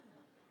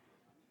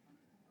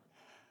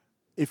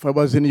If I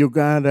was in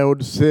Uganda, I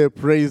would say,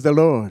 praise the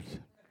Lord.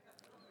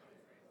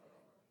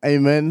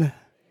 Amen.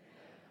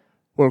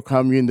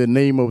 Welcome you in the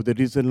name of the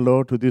risen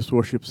Lord to this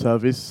worship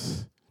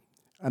service.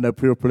 And I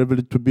feel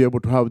privileged to be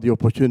able to have the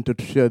opportunity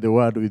to share the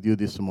word with you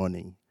this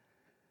morning.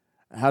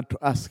 I had to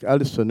ask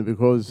Alison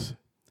because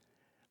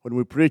when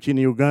we preach in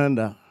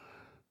Uganda,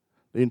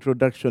 the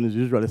introduction is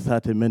usually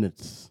 30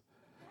 minutes.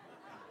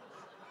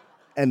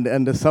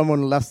 and the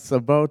sermon lasts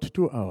about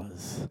 2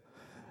 hours.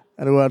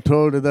 And we are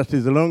told that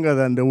is longer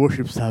than the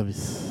worship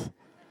service.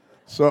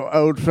 So I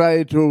will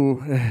try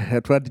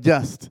to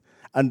adjust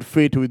and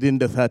fit within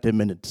the 30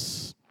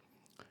 minutes.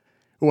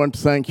 We want to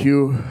thank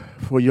you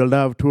for your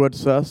love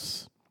towards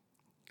us.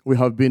 We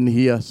have been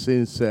here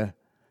since the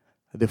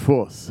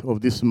 4th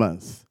of this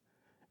month,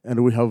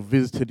 and we have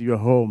visited your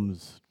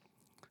homes.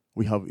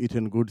 We have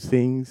eaten good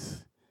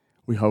things.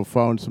 We have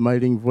found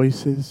smiling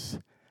voices.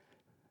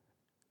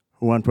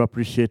 We want to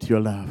appreciate your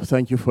love.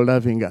 Thank you for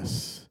loving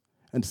us,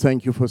 and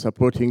thank you for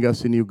supporting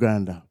us in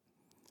Uganda.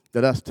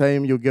 The last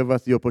time you gave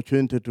us the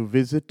opportunity to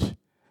visit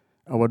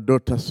our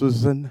daughter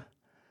Susan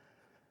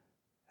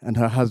and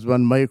her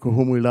husband Michael,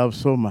 whom we love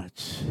so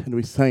much, and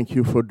we thank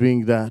you for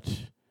doing that.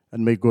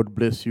 And may God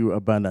bless you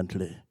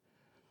abundantly.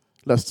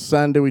 Last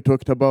Sunday, we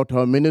talked about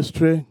our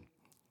ministry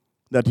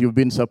that you've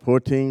been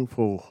supporting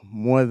for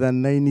more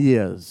than 9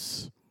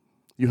 years.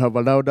 You have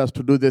allowed us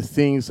to do the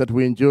things that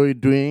we enjoy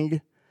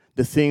doing,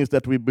 the things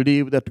that we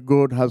believe that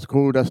God has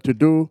called us to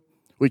do,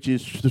 which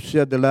is to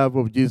share the love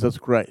of Jesus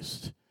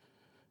Christ.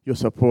 Your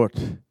support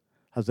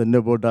has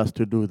enabled us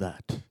to do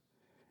that.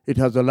 It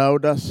has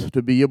allowed us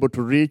to be able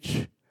to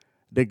reach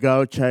the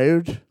girl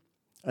child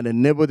and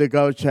enable the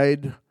girl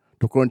child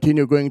to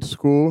continue going to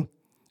school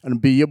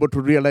and be able to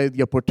realize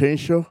their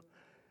potential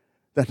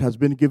that has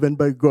been given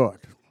by God.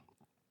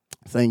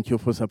 Thank you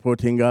for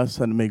supporting us,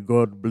 and may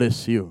God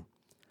bless you.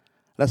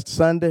 Last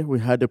Sunday,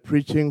 we had a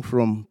preaching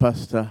from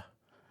Pastor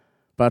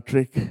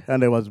Patrick,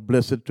 and I was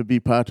blessed to be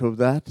part of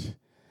that.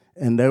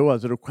 And I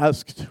was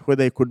asked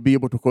whether I could be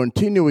able to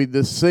continue with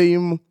the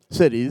same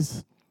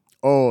series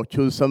or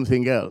choose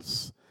something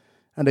else.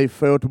 And I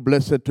felt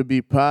blessed to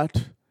be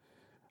part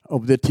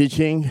of the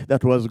teaching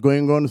that was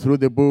going on through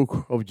the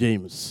book of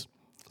James.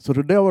 So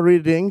today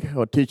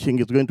our teaching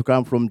is going to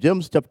come from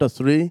James chapter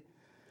 3,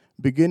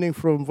 beginning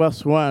from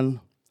verse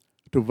 1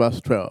 to verse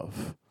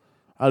 12.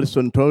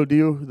 Alison told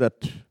you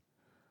that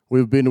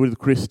we've been with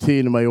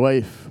Christine, my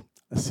wife,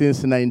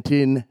 since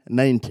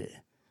 1990.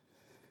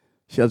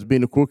 She has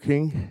been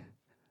cooking.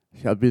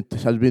 She has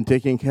been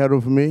taking care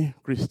of me.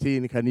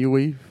 Christine, can you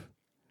wave?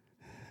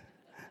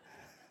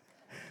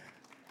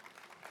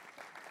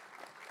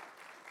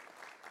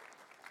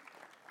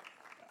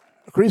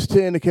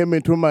 Christine came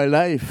into my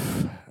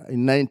life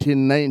in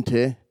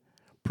 1990.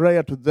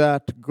 Prior to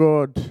that,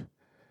 God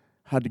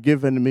had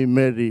given me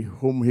Mary,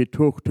 whom he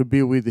took to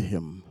be with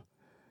him.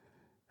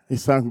 I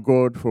thank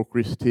God for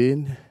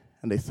Christine,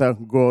 and I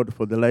thank God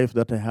for the life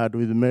that I had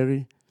with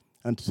Mary.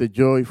 And it's a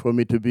joy for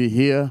me to be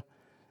here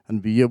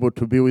and be able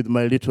to be with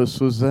my little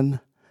Susan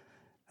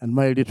and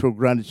my little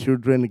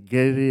grandchildren,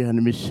 Gary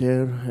and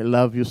Michelle. I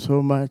love you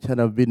so much, and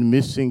I've been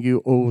missing you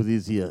all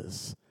these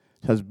years.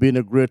 It has been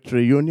a great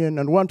reunion,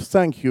 and want to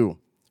thank you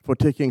for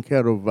taking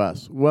care of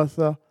us.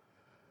 Watha,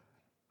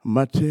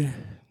 Mate,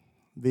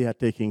 they are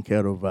taking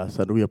care of us,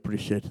 and we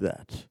appreciate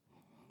that.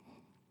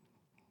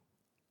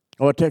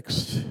 Our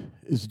text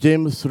is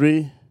James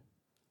 3,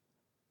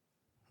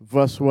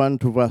 verse 1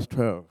 to verse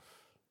 12.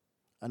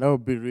 And I'll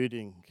be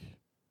reading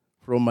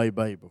from my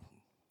Bible.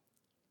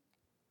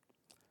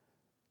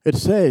 It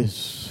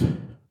says,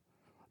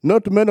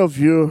 "Not many of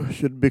you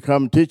should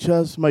become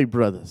teachers, my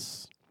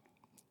brothers.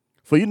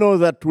 For you know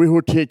that we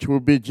who teach will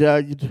be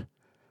judged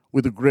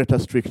with greater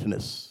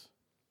strictness.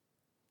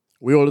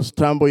 We all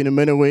stumble in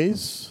many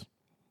ways,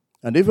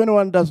 and if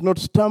anyone does not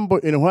stumble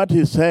in what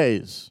he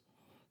says,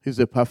 he's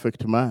a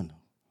perfect man,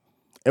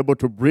 able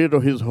to bridle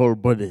his whole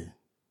body.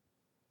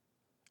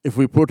 If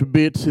we put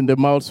bits in the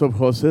mouths of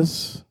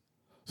horses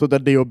so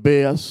that they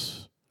obey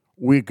us,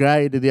 we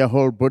guide their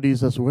whole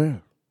bodies as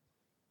well.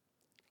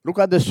 Look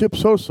at the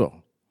ships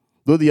also.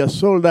 Though they are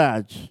so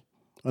large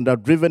and are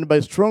driven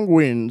by strong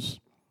winds,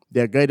 they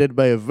are guided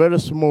by a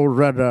very small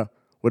rudder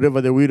wherever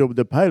the will of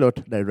the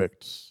pilot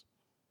directs.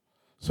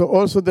 So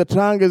also the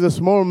tongue is a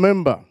small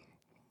member,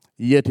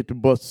 yet it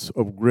boasts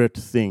of great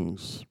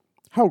things.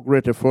 How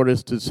great a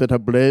forest is set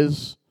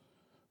ablaze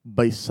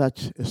by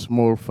such a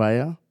small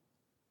fire?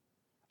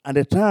 And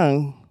the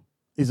tongue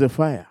is a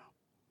fire,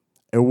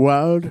 a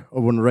world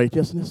of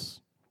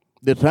unrighteousness.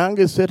 The tongue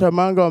is set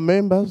among our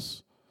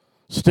members,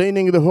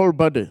 staining the whole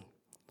body,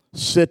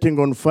 setting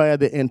on fire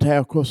the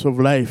entire course of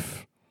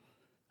life,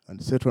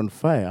 and set on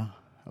fire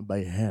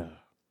by hell.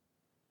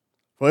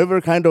 For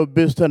every kind of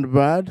beast and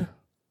bird,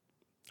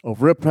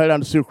 of reptile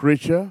and sea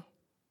creature,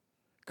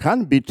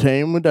 can be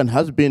tamed and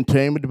has been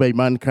tamed by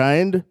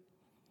mankind,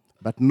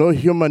 but no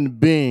human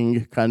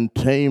being can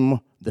tame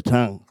the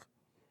tongue.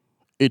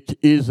 It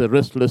is a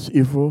restless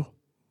evil,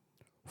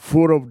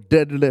 full of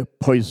deadly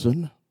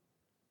poison.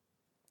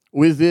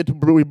 With it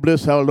we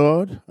bless our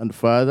Lord and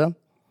Father,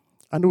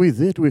 And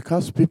with it, we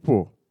curse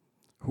people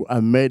who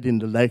are made in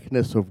the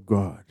likeness of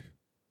God.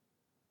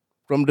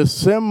 From the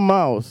same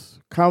mouth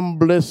come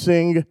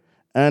blessing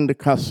and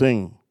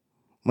cursing.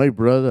 My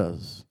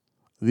brothers,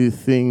 these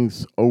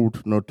things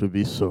ought not to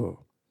be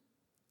so.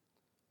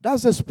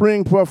 Does a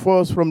spring pour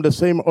forth from the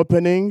same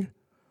opening,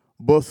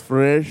 both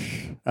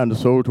fresh and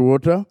salt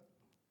water?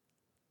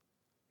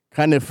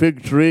 Can a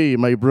fig tree,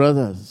 my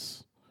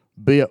brothers,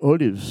 bear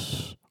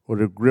olives,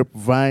 or a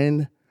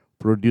grapevine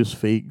produce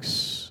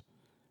figs?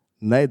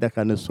 Neither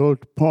can a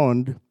salt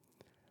pond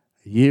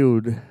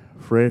yield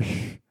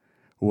fresh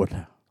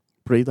water.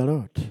 Praise the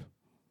Lord.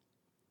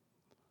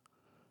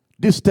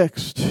 This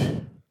text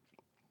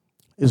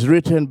is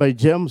written by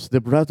James,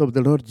 the brother of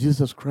the Lord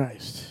Jesus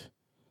Christ,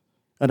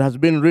 and has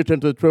been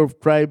written to the 12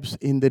 tribes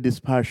in the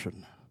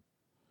dispersion.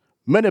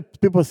 Many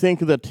people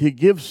think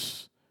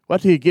that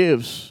what he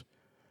gives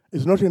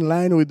is not in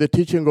line with the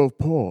teaching of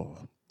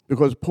Paul,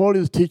 because Paul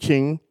is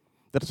teaching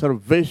that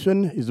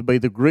salvation is by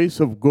the grace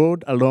of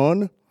God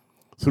alone,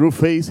 through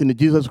faith in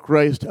Jesus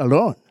Christ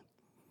alone.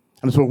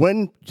 And so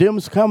when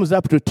James comes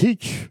up to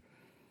teach,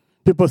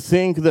 people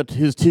think that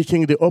he's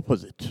teaching the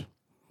opposite.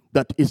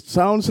 That it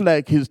sounds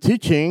like he's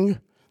teaching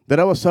that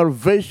our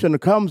salvation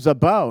comes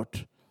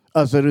about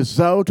as a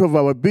result of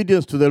our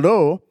obedience to the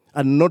law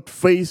and not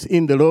faith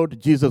in the Lord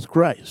Jesus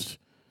Christ.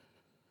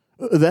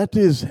 That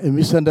is a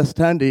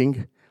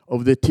misunderstanding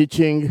of the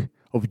teaching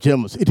of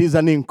James. It is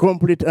an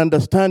incomplete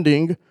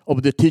understanding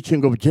of the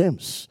teaching of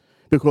James,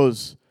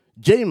 because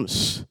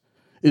James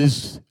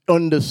is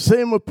on the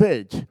same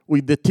page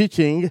with the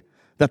teaching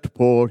that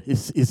Paul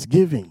is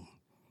giving.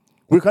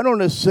 We can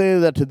only say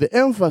that the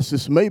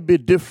emphasis may be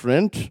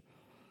different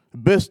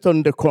based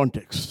on the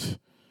context.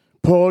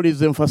 Paul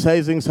is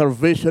emphasizing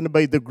salvation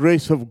by the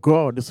grace of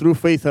God through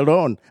faith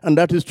alone, and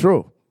that is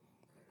true.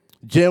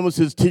 James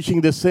is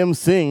teaching the same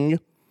thing,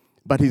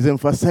 but he's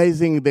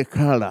emphasizing the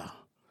color.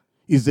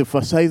 He's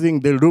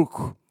emphasizing the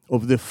look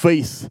of the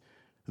faith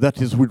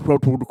that is what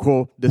we would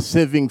call the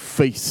saving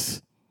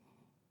faith.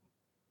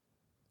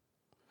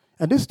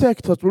 And this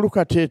text, as we look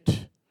at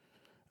it,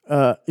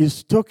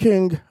 is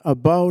talking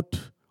about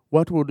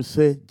what we would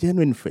say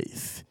genuine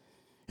faith.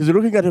 He's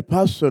looking at a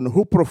person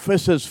who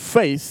professes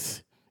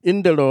faith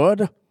in the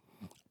Lord,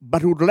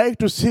 but would like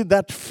to see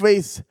that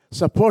faith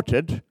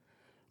supported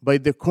by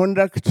the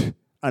conduct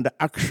and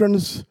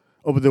actions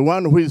of the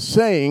one who is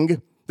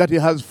saying that he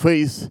has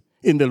faith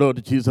in the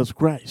Lord Jesus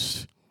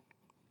Christ.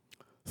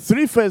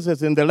 Three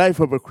phases in the life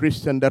of a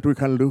Christian that we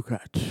can look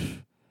at.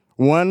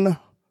 One,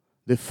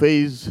 the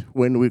phase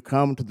when we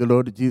come to the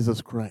Lord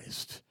Jesus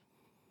Christ,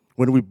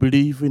 when we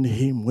believe in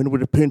him, when we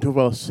repent of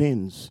our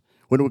sins,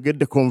 when we get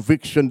the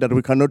conviction that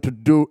we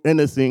cannot do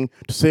anything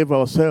to save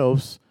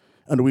ourselves,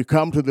 and we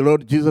come to the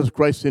Lord Jesus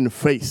Christ in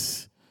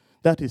faith.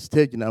 That is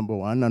stage number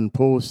one. And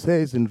Paul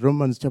says in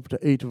Romans chapter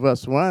 8,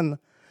 verse 1,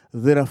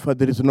 therefore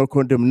there is no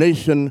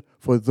condemnation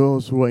for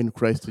those who are in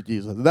Christ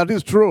Jesus. That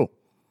is true.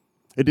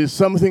 It is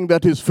something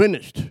that is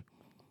finished.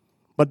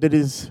 But there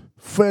is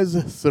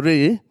phase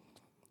 3,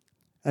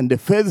 and the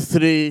phase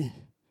 3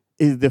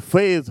 is the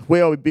phase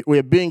where we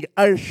are being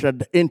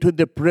ushered into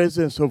the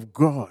presence of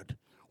God.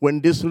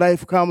 When this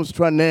life comes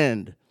to an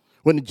end,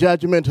 when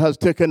judgment has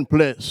taken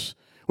place,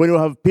 when we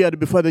have appeared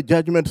before the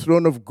judgment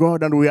throne of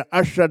God and we are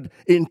ushered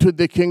into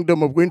the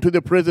kingdom into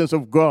the presence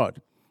of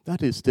God.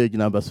 That is stage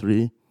number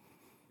 3.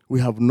 We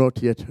have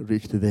not yet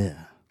reached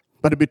there.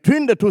 But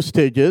between the two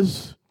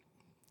stages,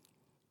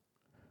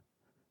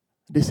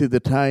 this is the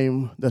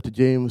time that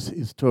James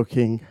is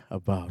talking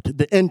about.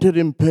 The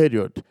interim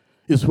period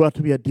is what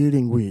we are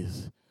dealing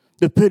with.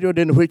 The period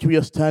in which we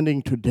are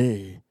standing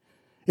today,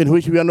 in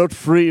which we are not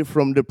free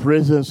from the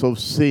presence of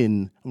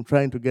sin. I'm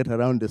trying to get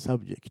around the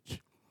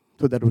subject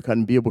so that we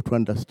can be able to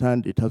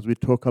understand it as we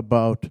talk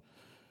about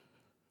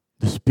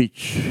the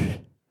speech,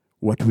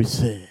 what we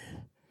say.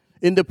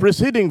 In the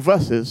preceding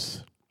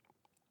verses,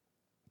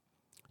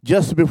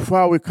 just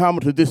before we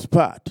come to this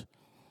part,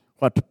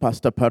 what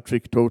Pastor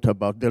Patrick talked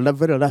about, the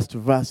very last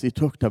verse he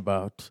talked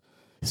about,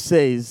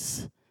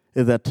 says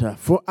that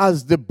for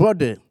as the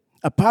body,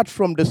 apart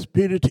from the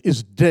spirit,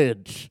 is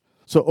dead,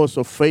 so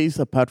also faith,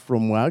 apart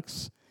from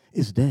works,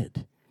 is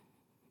dead.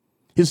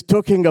 He's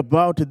talking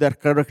about the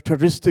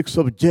characteristics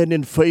of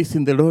genuine faith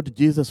in the Lord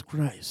Jesus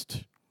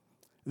Christ,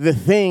 the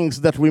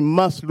things that we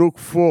must look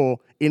for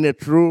in a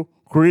true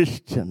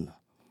Christian,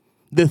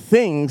 the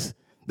things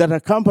that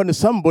accompany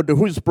somebody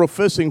who is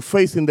professing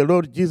faith in the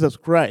Lord Jesus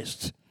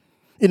Christ.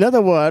 In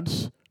other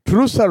words,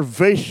 true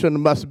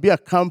salvation must be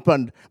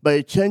accompanied by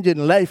a change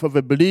in life of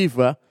a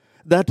believer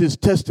that is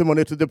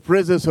testimony to the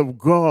presence of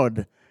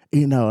God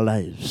in our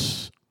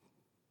lives.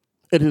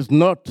 It is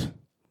not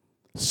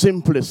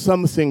simply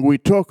something we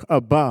talk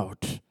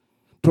about.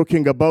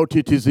 Talking about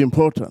it is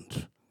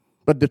important,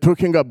 but the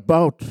talking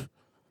about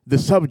the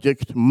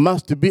subject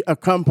must be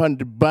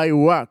accompanied by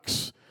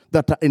works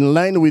that are in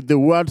line with the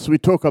words we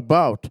talk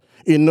about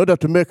in order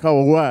to make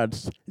our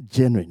words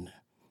genuine.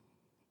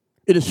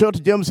 In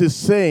short, James is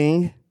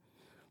saying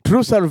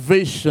true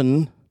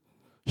salvation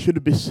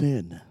should be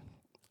seen.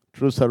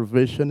 True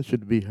salvation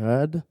should be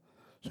heard.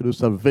 True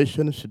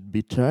salvation should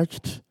be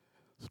touched.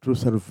 True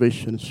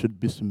salvation should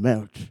be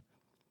smelt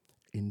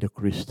in the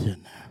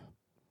Christian.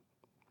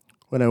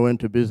 When I went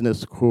to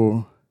business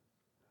school,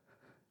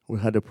 we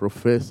had a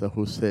professor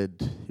who said,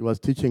 he was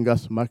teaching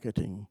us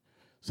marketing,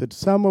 said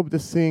some of the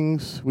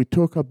things we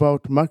talk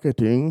about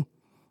marketing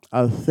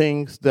are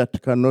things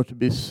that cannot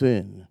be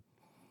seen.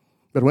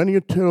 But when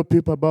you tell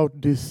people about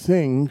these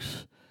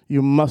things,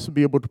 you must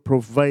be able to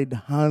provide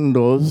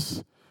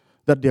handles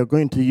that they are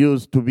going to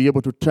use to be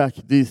able to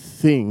touch these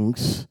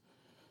things.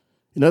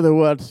 In other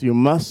words, you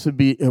must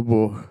be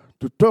able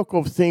to talk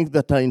of things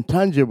that are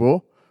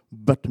intangible,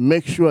 but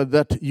make sure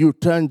that you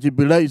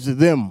tangibilize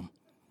them.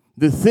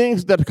 The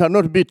things that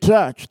cannot be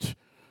touched,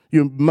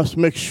 you must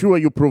make sure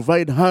you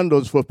provide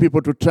handles for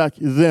people to touch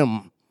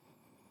them.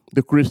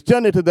 The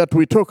Christianity that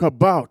we talk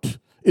about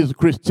is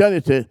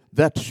Christianity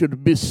that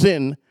should be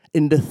seen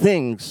in the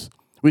things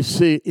we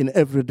see in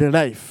everyday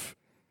life.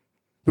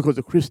 Because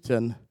the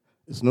Christian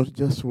is not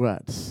just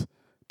words.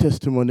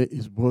 Testimony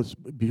is both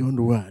beyond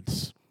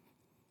words.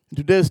 In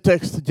today's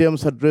text,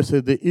 James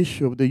addresses the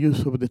issue of the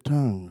use of the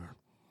tongue.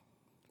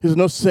 He's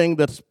not saying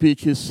that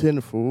speech is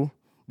sinful,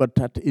 but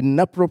that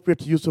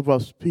inappropriate use of our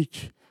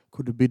speech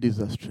could be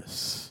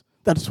disastrous.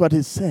 That's what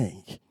he's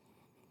saying.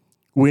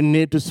 We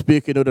need to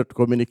speak in order to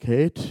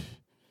communicate.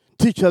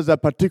 Teachers are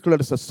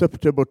particularly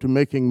susceptible to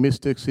making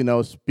mistakes in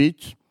our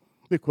speech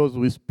because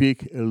we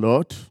speak a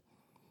lot.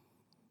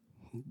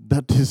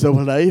 That is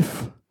our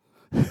life.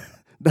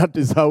 That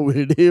is how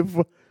we live,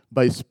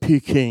 by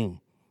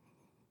speaking.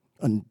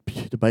 And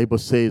the Bible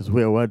says,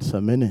 where words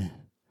are many,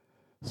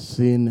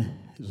 sin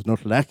is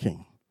not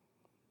lacking.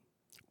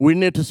 We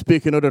need to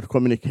speak in order to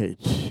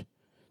communicate.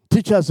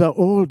 Teachers are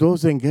all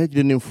those engaged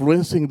in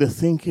influencing the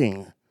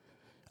thinking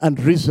and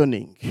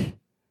reasoning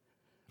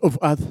of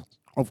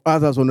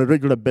others on a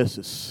regular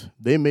basis.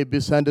 They may be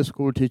Sunday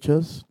school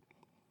teachers.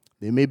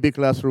 They may be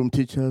classroom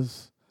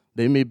teachers.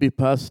 They may be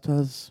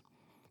pastors,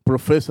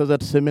 professors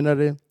at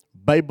seminary,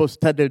 Bible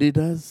study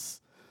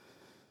leaders.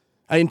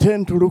 I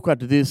intend to look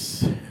at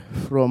this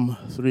from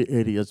three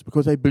areas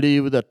because I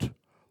believe that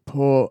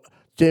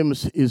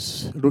James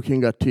is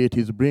looking at it,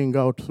 he's bringing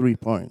out 3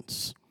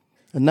 points.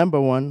 And number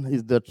one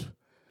is that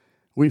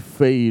we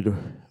fail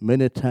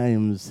many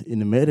times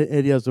in many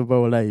areas of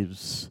our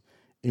lives,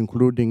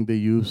 including the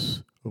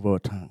use of our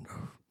tongue.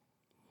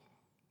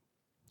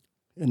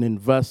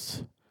 And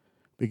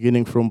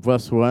beginning from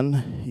verse 1,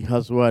 he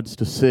has words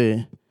to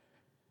say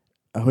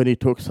when he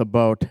talks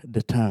about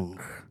the tongue.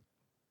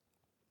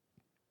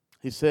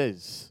 He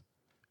says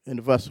in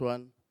verse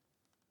 1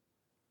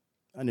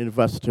 and in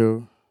verse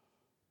 2,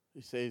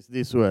 he says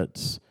these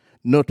words,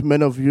 "Not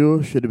many of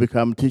you should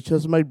become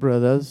teachers, my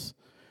brothers,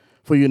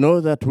 for you know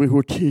that we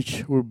who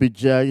teach will be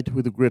judged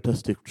with greater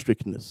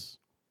strictness."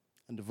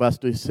 And verse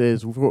 2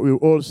 says, "We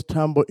all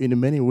stumble in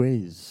many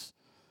ways.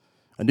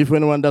 And if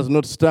anyone does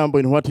not stumble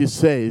in what he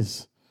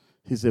says,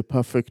 he's a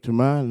perfect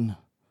man,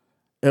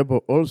 able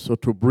also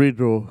to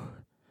bridle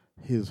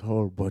his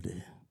whole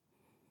body."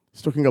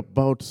 He's talking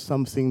about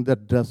something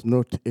that does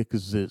not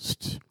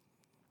exist.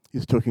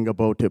 He's talking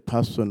about a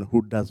person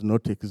who does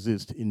not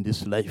exist in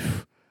this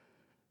life.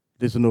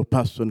 There's no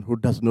person who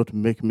does not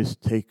make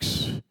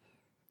mistakes.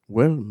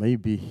 Well,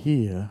 maybe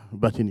here,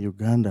 but in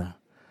Uganda,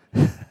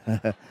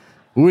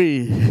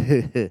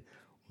 we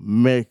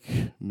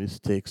make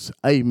mistakes.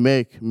 I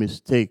make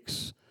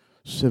mistakes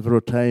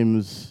several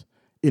times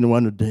in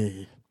one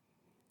day.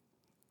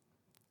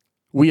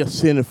 We are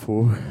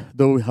sinful,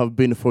 though we have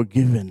been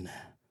forgiven.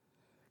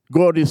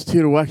 God is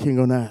still working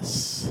on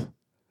us.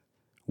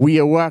 We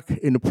are work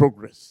in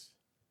progress.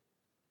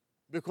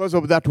 Because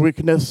of that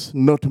weakness,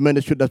 not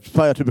many should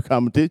aspire to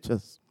become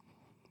teachers.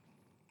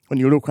 When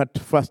you look at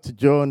 1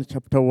 John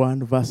chapter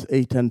 1, verse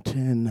 8 and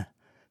 10,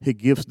 he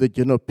gives the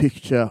general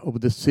picture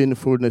of the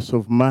sinfulness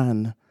of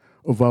man,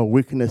 of our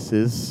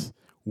weaknesses,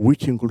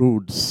 which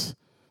includes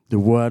the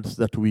words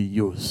that we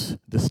use,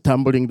 the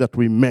stumbling that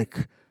we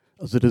make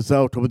as a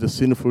result of the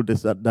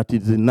sinfulness that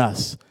is in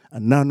us.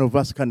 And none of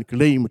us can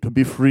claim to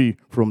be free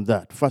from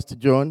that. 1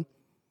 John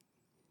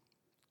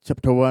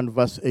chapter 1,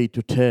 verse 8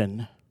 to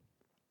 10,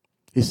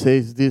 he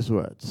says these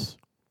words.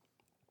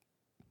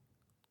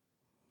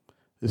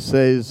 He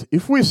says,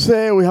 "If we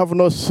say we have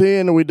no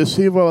sin, we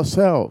deceive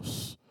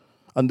ourselves,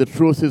 and the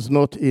truth is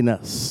not in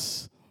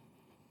us.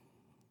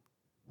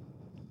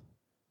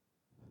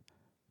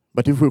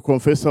 But if we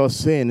confess our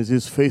sins, he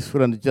is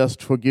faithful and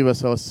just to forgive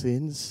us our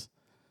sins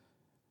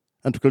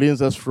and to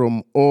cleanse us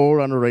from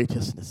all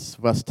unrighteousness."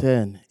 Verse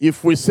 10,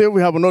 "If we say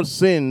we have not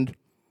sinned,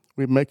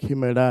 we make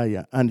him a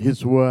liar, and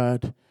his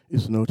word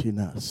is not in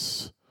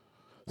us."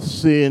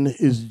 Sin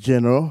is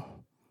general.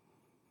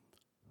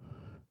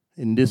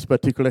 In this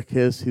particular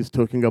case, he's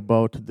talking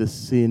about the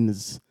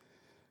sins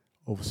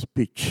of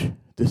speech,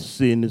 the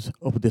sins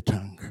of the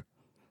tongue.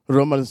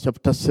 Romans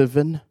chapter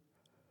 7,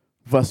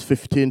 verse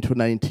 15 to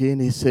 19,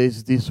 he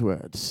says these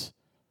words.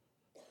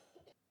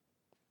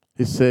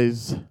 He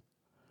says,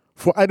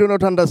 "For I do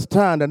not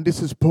understand," and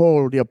this is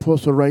Paul, the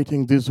apostle,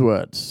 writing these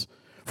words,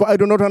 For I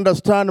do not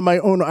understand my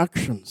own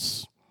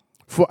actions.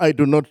 For I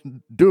do not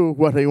do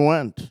what I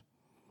want,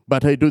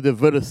 but I do the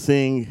very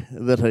thing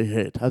that I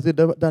hate. Has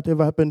that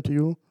ever happened to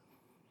you?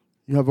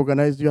 You have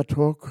organized your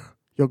talk.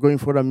 You're going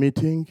for a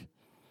meeting.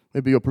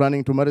 Maybe you're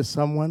planning to marry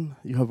someone.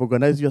 You have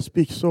organized your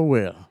speech so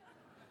well.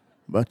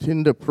 But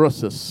in the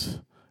process,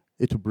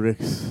 it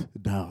breaks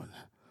down.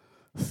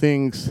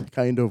 Things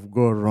kind of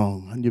go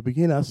wrong. And you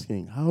begin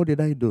asking, how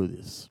did I do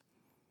this?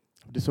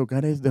 I've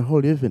disorganized the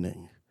whole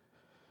evening.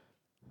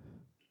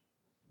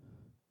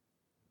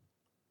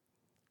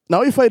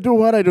 Now, if I do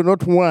what I do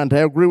not want, I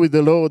agree with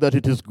the law that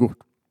it is good.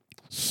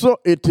 So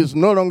it is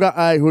no longer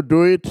I who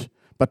do it,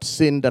 but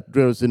sin that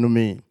dwells in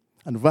me.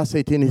 And verse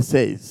 18, he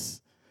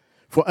says,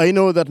 for I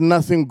know that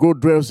nothing good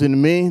dwells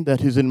in me,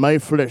 that is in my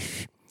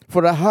flesh.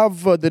 For I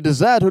have the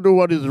desire to do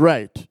what is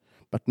right,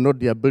 but not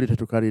the ability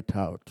to carry it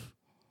out.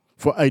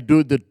 For I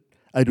do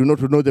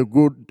not do the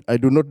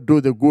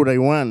good I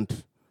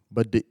want,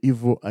 but the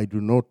evil I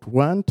do not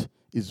want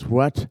is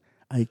what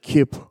I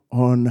keep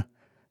on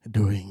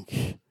doing.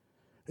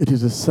 It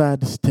is a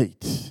sad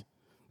state.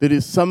 There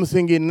is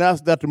something in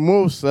us that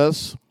moves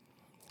us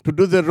to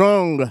do the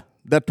wrong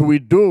that we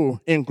do,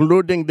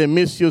 including the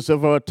misuse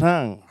of our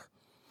tongue.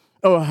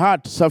 Our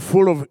hearts are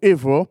full of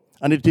evil,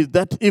 and it is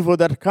that evil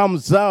that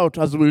comes out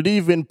as we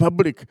live in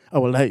public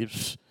our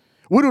lives.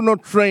 We do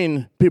not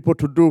train people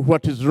to do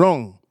what is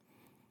wrong,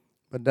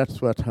 but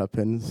that's what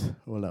happens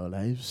all our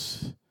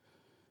lives.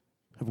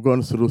 I've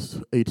gone through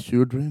 8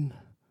 children,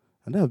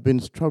 and I've been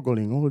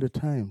struggling all the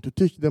time to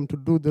teach them to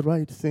do the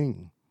right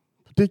thing,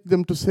 to teach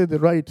them to say the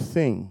right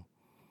thing.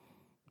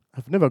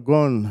 I've never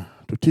gone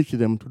to teach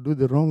them to do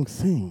the wrong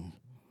thing.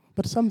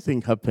 But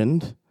something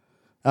happened.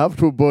 I have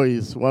 2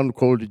 boys, one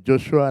called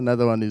Joshua,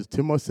 another one is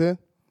Timothy.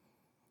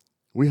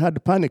 We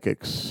had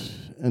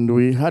pancakes, and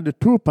we had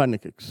 2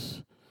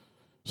 pancakes.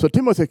 So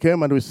Timothy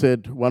came and we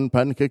said, 1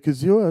 pancake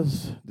is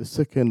yours, the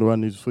second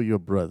one is for your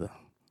brother.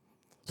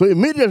 So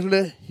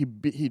immediately he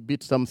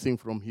beat something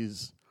from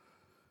his,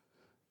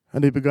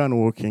 and he began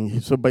walking.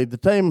 So by the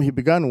time he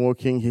began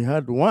walking, he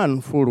had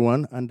 1 full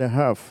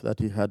 1.5 that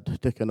he had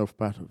taken off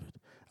part of it.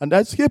 And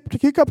as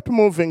he kept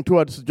moving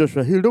towards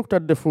Joshua, he looked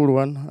at the full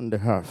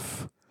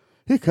 1.5.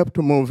 He kept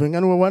moving,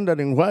 and we were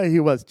wondering why he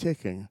was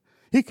checking.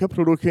 He kept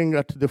looking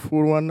at the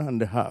full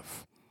 1.5.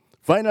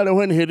 Finally,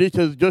 when he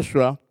reaches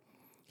Joshua,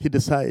 he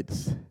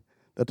decides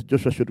that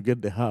Joshua should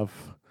get the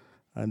half,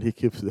 and he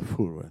keeps the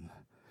full one.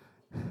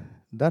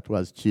 That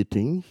was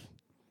cheating.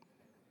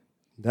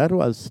 That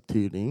was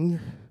stealing.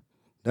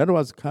 That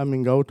was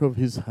coming out of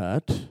his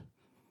heart.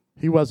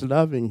 He was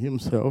loving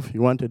himself. He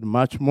wanted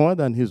much more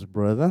than his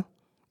brother.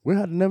 We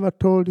had never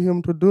told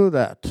him to do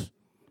that.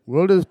 We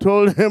always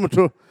told him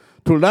to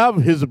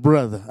love his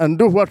brother and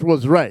do what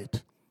was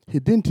right. He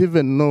didn't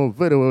even know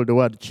very well the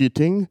word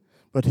cheating,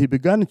 but he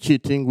began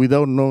cheating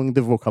without knowing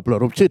the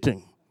vocabulary of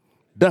cheating.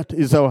 That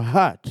is our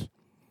heart.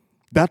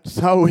 That's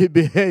how we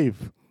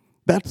behave.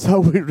 That's how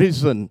we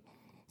reason.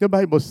 The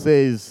Bible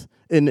says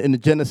in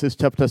Genesis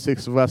chapter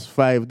 6, verse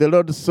 5, the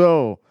Lord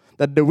saw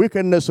that the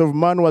wickedness of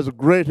man was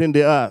great in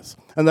the earth,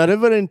 and that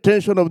every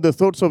intention of the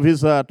thoughts of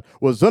his heart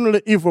was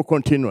only evil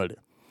continually.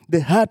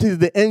 The heart is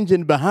the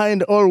engine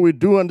behind all we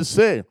do and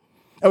say.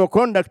 Our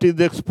conduct is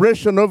the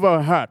expression of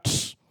our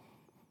hearts.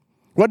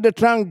 What the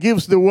tongue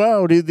gives the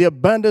world is the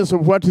abundance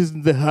of what is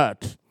in the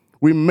heart.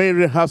 We may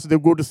rehearse the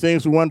good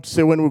things we want to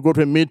say when we go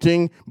to a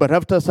meeting, but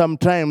after some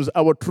times,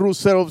 our true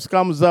selves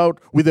comes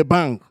out with a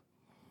bang.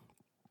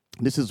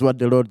 This is what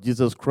the Lord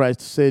Jesus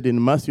Christ said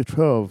in Matthew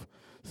 12,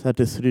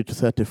 33 to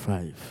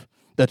 35,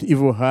 that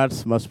evil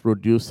hearts must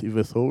produce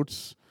evil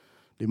thoughts,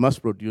 they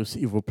must produce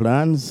evil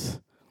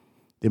plans,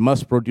 they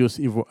must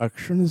produce evil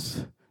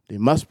actions, they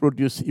must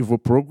produce evil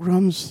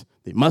programs,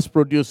 they must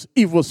produce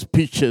evil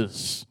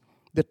speeches.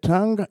 The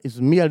tongue is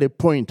merely a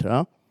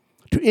pointer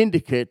to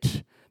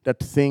indicate that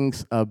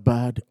things are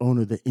bad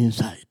on the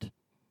inside.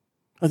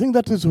 I think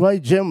that is why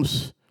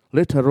James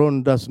later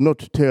on does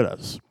not tell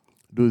us,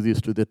 do this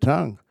to the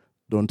tongue,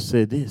 don't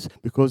say this,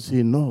 because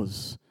he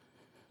knows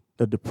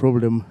that the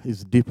problem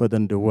is deeper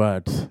than the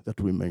words that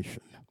we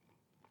mention.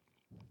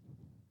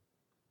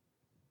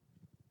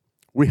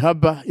 We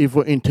have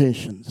evil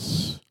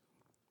intentions.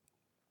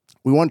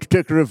 We want to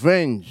take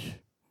revenge.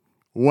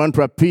 We want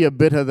to appear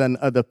better than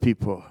other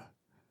people.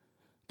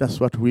 That's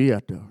what we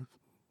are doing.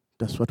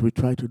 That's what we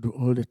try to do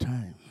all the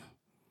time.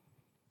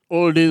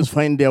 All these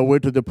find their way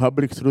to the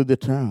public through the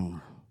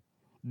tongue.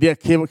 They are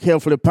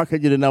carefully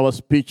packaged in our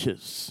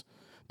speeches.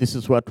 This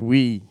is what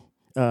we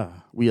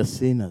are. We are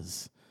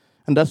sinners.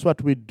 And that's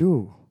what we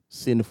do,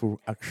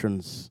 sinful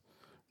actions.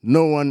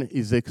 No one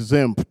is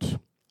exempt,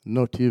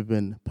 not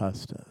even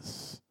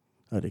pastors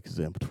are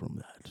exempt from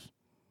that.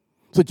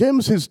 So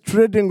James is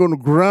treading on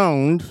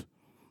ground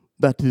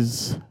that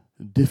is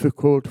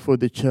difficult for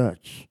the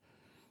church.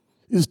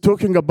 He's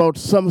talking about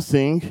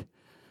something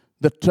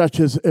that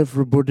touches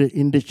everybody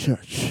in the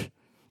church,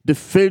 the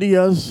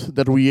failures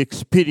that we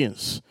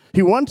experience.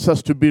 He wants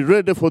us to be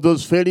ready for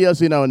those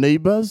failures in our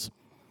neighbors,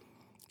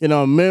 in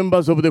our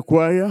members of the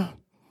choir,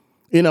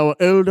 in our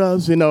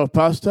elders, in our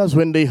pastors,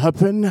 when they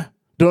happen,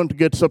 don't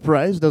get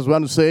surprised. As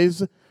one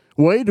says,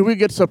 why do we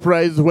get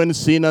surprised when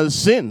sinners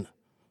sin?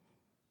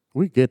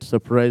 We get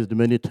surprised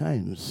many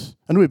times.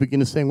 And we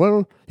begin saying,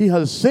 well, he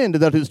has sinned,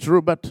 that is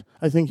true, but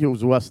I think he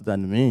was worse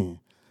than me.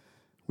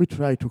 We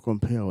try to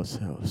compare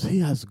ourselves. He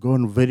has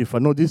gone very far.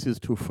 No, this is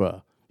too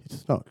far.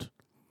 It's not.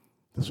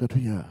 That's what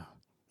we are.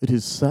 It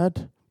is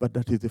sad, but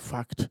that is the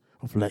fact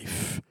of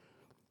life.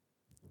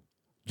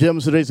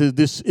 James raises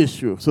this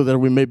issue so that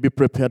we may be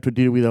prepared to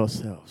deal with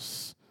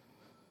ourselves.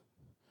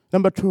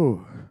 Number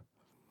 2,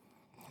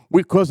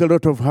 we cause a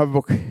lot of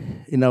havoc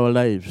in our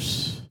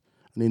lives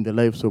and in the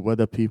lives of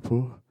other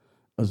people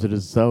as a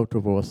result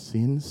of our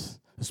sins,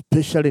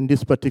 especially in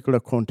this particular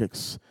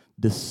context,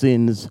 the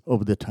sins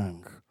of the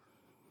tongue.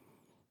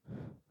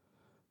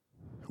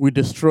 We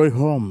destroy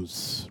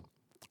homes.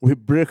 We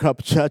break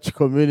up church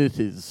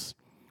communities.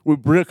 We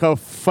break up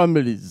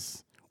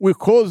families. We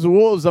cause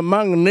wars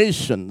among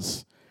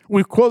nations.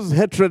 We cause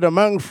hatred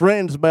among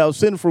friends by our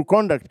sinful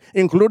conduct,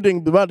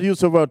 including the bad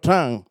use of our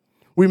tongue.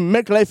 We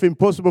make life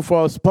impossible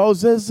for our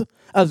spouses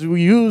as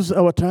we use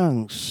our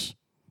tongues.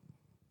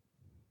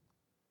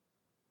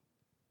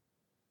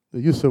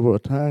 The use of our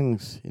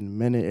tongues in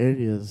many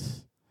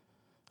areas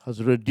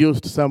has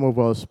reduced some of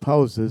our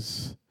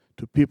spouses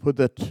to people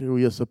that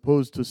we are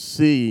supposed to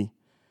see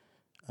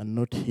and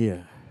not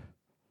hear.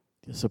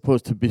 They're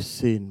supposed to be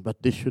seen,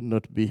 but they should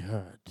not be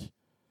heard.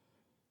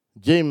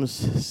 James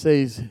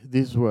says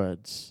these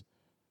words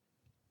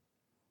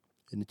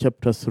in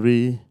chapter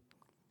 3,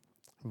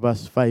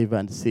 verse 5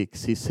 and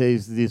 6. He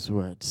says these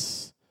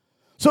words.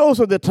 So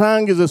also the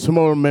tongue is a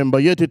small member,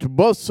 yet it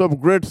boasts of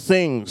great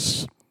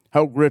things.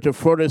 How great a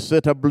forest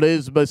set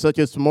ablaze by such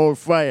a small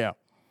fire.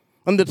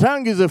 And the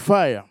tongue is a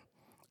fire,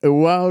 a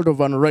world of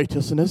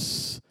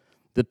unrighteousness.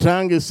 The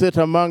tongue is set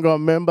among our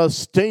members,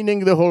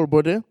 staining the whole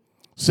body,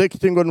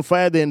 setting on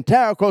fire the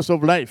entire course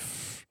of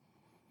life,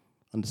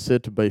 and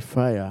set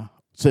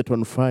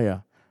on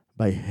fire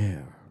by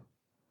hell.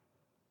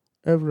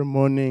 Every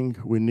morning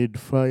we need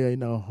fire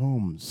in our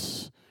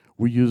homes.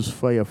 We use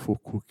fire for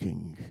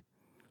cooking.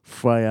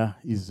 Fire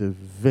is a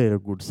very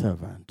good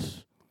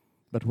servant.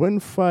 But when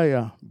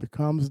fire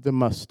becomes the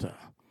master,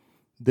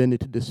 then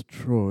it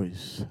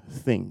destroys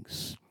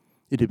things.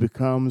 It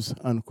becomes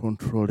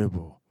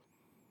uncontrollable.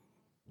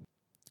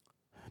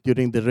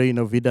 During the reign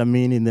of Idi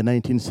Amin in the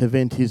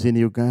 1970s in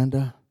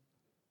Uganda,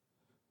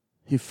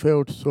 he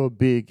felt so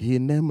big, he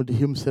named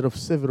himself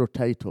several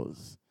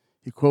titles.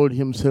 He called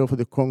himself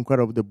the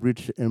conqueror of the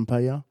British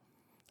Empire,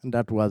 and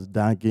that was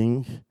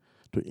dagging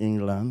to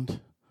England.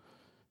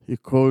 He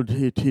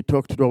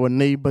talked to our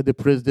neighbor, the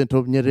president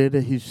of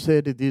Nyerere. He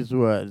said these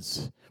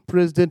words,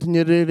 President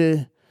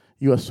Nyerere,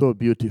 you are so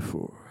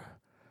beautiful,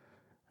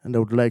 and I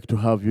would like to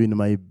have you in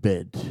my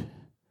bed.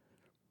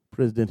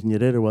 President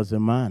Nyerere was a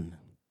man,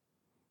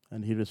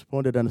 and he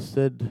responded and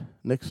said,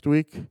 next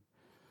week,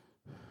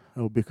 I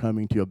will be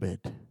coming to your bed.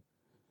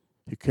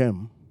 He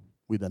came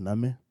with an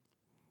army,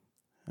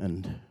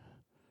 and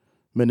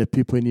many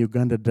people in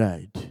Uganda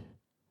died,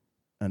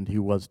 and he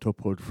was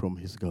toppled from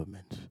his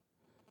government.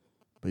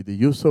 By the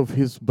use of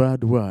his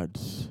bad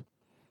words,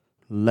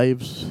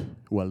 lives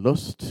were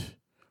lost,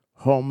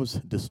 homes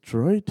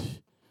destroyed,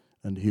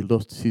 and he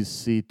lost his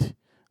seat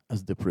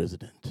as the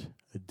president.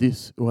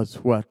 This was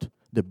what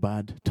the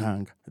bad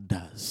tongue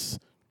does.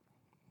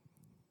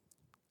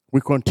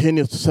 We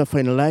continue to suffer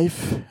in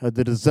life as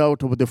the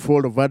result of the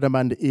fall of Adam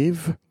and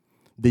Eve.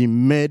 They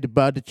made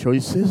bad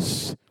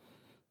choices,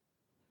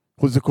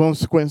 whose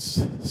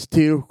consequence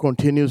still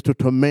continues to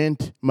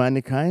torment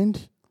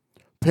mankind.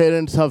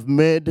 Parents have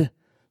made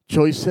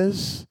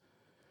choices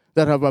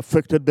that have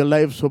affected the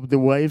lives of the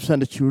wives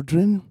and the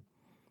children.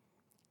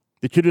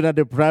 The children are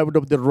deprived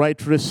of the right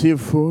to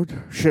receive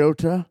food,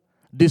 shelter,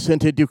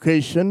 decent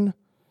education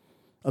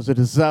as a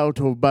result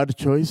of bad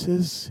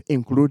choices,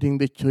 including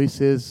the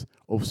choices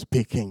of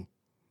speaking.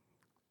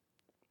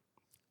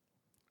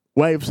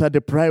 Wives are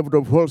deprived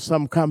of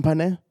wholesome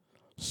company,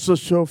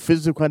 social,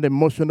 physical, and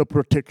emotional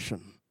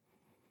protection.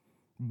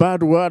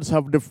 Bad words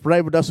have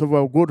deprived us of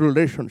our good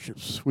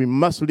relationships. We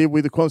must live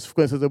with the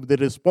consequences of the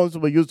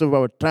responsible use of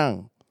our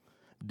tongue.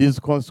 These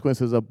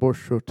consequences are both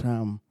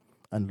short-term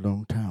and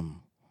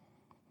long-term.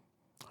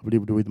 I've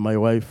lived with my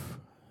wife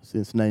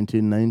since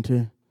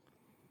 1990.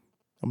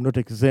 I'm not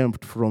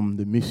exempt from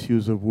the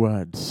misuse of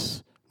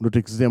words. I'm not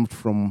exempt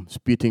from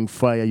spitting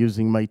fire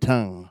using my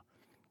tongue.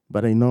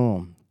 But I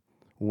know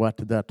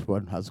what that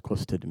one has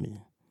costed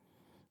me.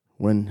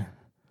 When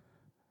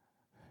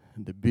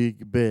the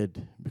big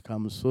bed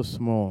becomes so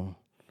small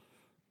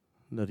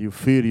that you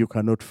feel you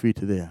cannot fit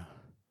there.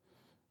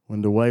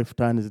 When the wife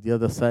turns the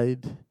other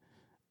side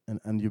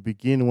and you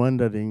begin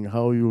wondering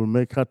how you will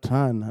make her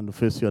turn and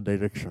face your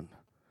direction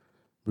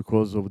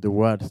because of the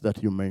words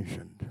that you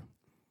mentioned.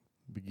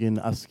 Begin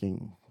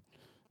asking,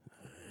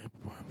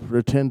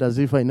 pretend as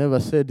if I never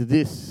said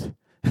this.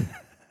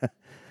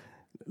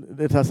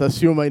 Let us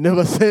assume I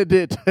never said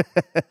it.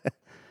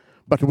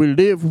 But we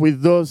live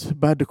with those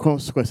bad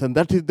consequences. And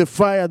that is the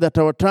fire that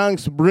our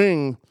tongues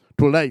bring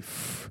to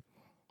life.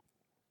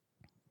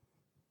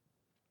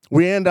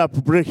 We end up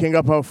breaking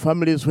up our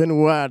families when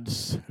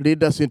words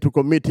lead us into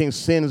committing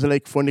sins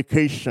like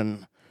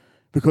fornication.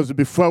 Because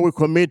before we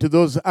commit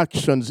those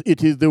actions,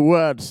 it is the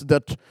words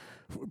that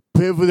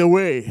pave the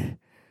way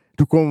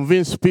to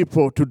convince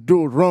people to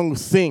do wrong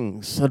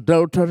things.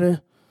 Adultery,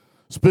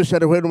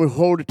 especially when we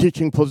hold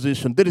teaching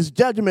position. There is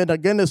judgment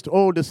against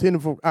all the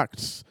sinful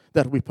acts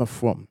that we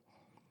perform.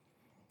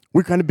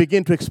 We can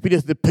begin to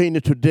experience the pain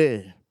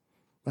today,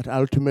 but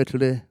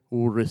ultimately we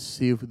will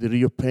receive the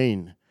real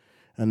pain.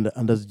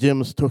 And as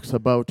James talks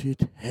about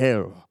it,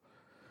 hell,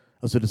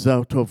 as a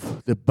result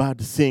of the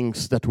bad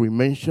things that we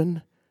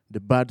mention, the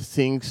bad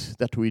things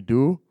that we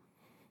do.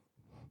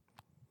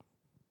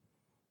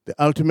 The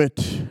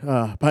ultimate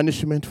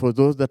punishment for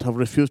those that have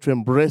refused to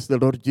embrace the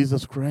Lord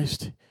Jesus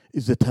Christ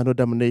is eternal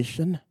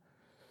damnation.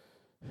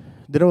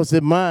 There was a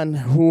man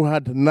who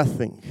had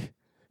nothing.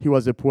 He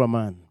was a poor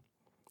man.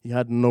 He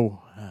had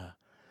no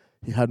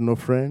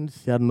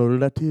friends. He had no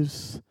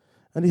relatives.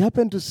 And he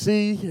happened to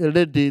see a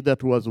lady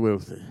that was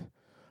wealthy.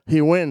 He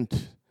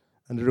went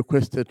and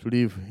requested to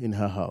live in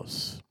her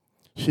house.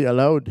 She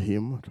allowed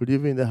him to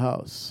live in the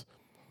house.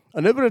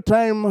 And every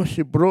time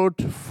she brought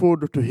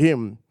food to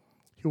him,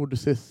 he would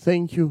say,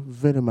 "Thank you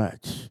very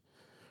much.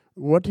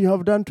 What you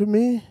have done to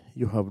me,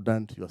 you have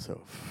done to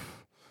yourself."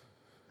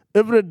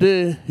 Every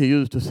day he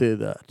used to say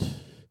that.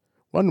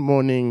 One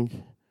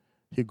morning,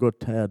 he got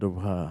tired of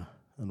her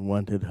and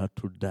wanted her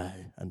to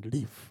die and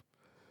leave.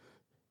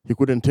 He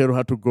couldn't tell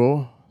her to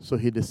go, so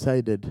he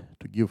decided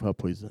to give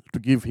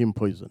him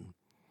poison.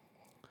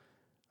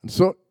 And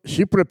so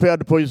she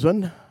prepared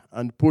poison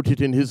and put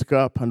it in his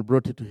cup and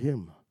brought it to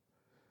him.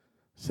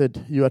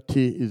 Said, "Your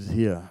tea is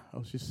here."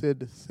 She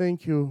said,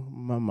 "Thank you,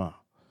 Mama.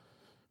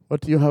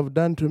 What you have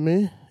done to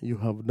me, you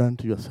have done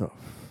to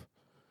yourself."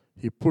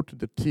 He put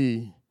the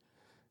tea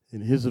in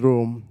his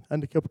room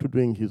and kept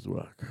doing his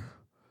work.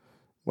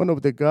 One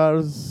of the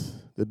girls,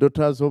 the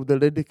daughters of the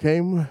lady,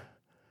 came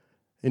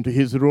into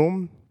his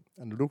room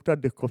and looked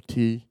at the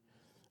tea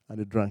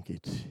and drank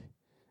it.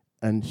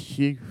 And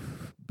she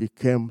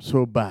became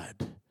so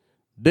bad.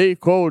 They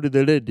called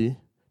the lady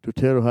to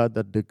tell her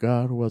that the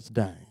girl was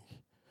dying.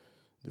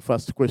 The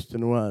first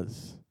question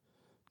was,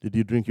 "Did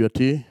you drink your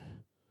tea?"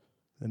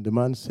 And the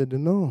man said,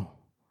 "No.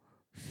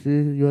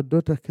 Your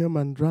daughter came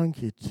and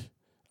drank it.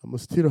 I'm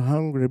still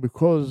hungry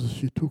because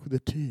she took the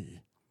tea."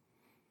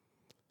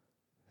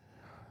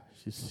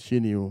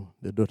 She knew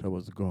the daughter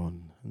was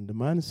gone. And the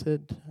man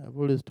said, "I've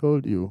always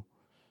told you,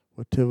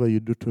 whatever you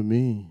do to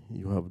me,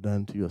 you have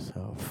done to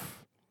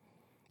yourself."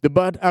 The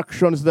bad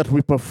actions that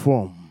we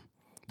perform,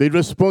 the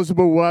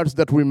irresponsible words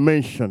that we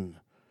mention,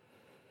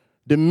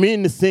 the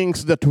mean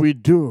things that we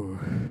do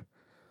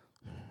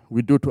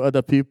to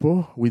other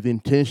people with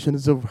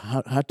intentions of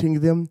hurting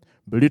them,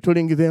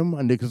 belittling them,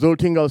 and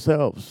exalting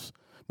ourselves.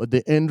 But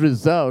the end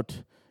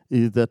result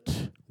is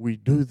that we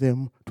do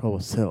them to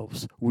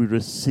ourselves. We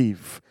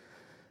receive.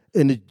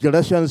 In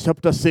Galatians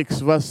chapter 6,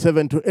 verse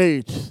 7 to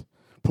 8,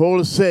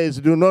 Paul says,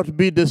 "Do not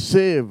be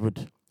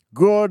deceived.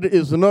 God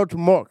is not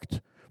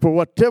mocked. For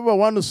whatever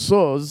one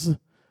sows,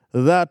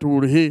 that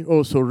will he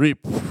also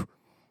reap.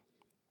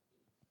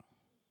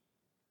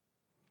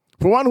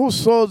 For one who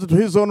sows to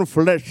his own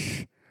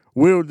flesh,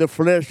 will the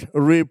flesh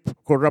reap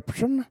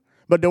corruption?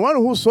 But the one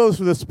who sows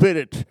to the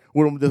Spirit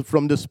will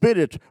from the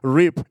Spirit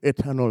reap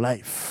eternal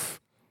life."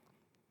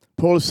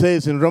 Paul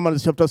says in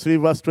Romans chapter 3,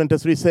 verse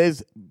 23,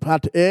 says,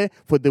 Part A,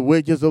 "For the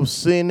wages of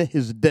sin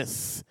is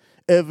death."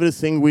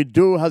 Everything we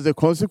do has a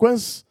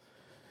consequence.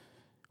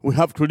 We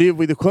have to live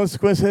with the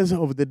consequences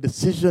of the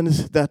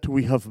decisions that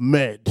we have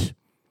made.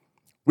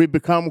 We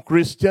become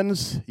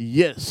Christians,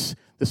 yes.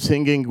 The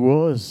singing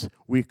was,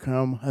 "We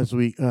come as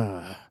we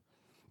are."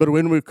 But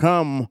when we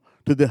come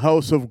to the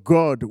house of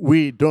God,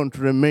 we don't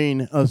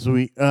remain as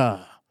we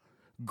are.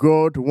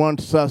 God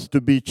wants us to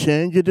be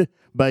changed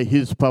by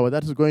his power.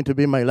 That is going to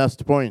be my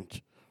last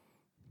point.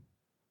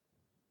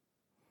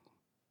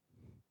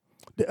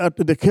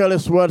 The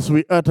careless words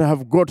we utter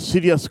have got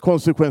serious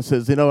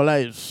consequences in our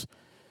lives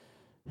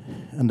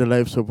and the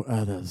lives of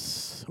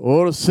others.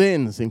 All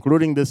sins,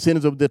 including the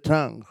sins of the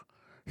tongue,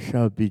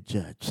 shall be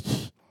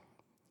judged.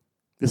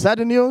 The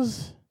sad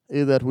news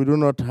is that we do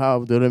not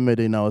have the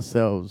remedy in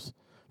ourselves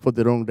for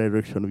the wrong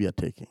direction we are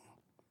taking.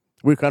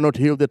 We cannot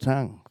heal the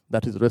tongue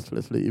that is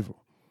restlessly evil.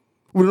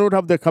 We do not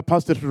have the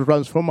capacity to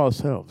transform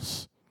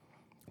ourselves.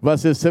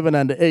 Verses 7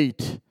 and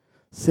 8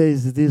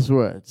 says these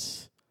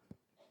words,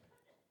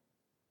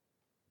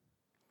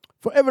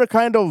 "For every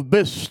kind of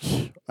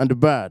beast and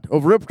bird,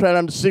 of reptile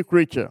and sea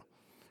creature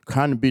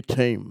can be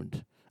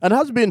tamed, and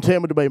has been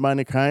tamed by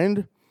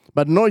mankind,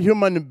 but no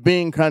human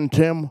being can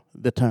tame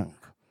the tongue.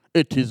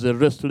 It is a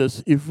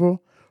restless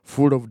evil,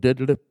 full of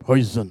deadly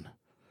poison."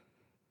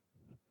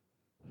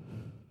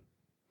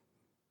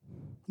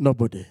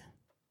 Nobody.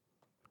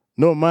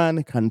 No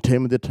man can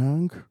tame the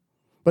tongue.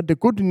 But the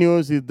good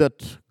news is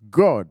that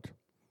God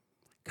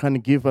can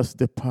give us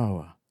the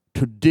power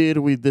to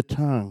deal with the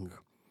tongue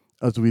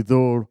as with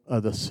all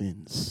other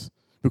sins.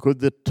 Because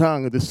the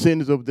tongue, the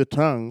sins of the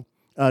tongue,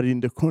 are in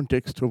the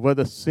context of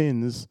other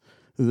sins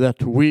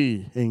that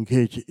we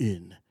engage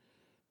in.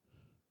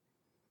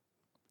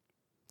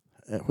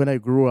 When I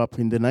grew up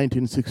in the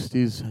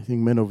 1960s, I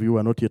think many of you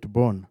are not yet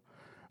born,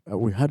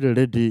 we had a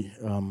lady,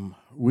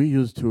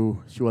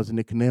 she was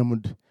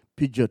nicknamed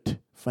Peugeot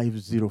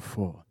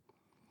 504.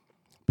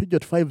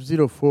 Peugeot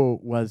 504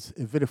 was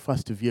a very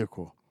fast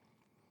vehicle.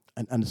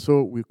 And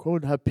so we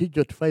called her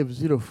Peugeot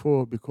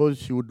 504 because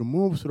she would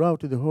move throughout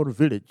the whole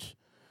village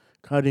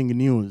carrying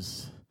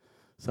news.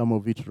 Some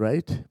of it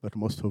right, but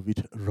most of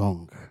it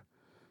wrong.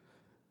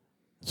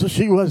 So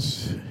she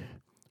was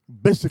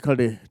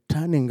basically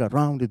turning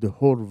around the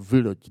whole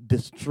village,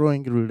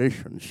 destroying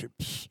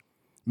relationships.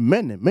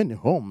 Many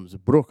homes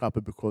broke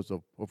up because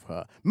of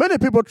her. Many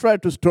people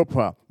tried to stop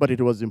her, but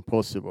it was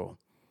impossible.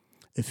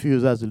 A few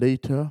years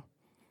later,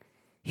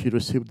 she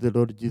received the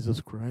Lord Jesus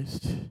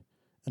Christ,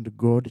 and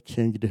God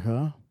changed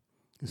her.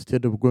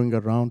 Instead of going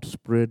around to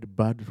spread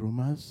bad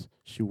rumors,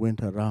 she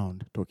went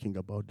around talking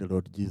about the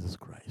Lord Jesus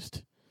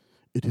Christ.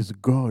 It is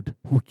God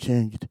who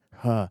changed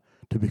her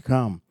to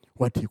become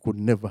what he could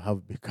never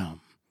have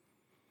become.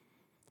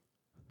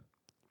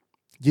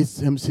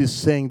 Jesus is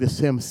saying the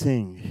same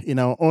thing. In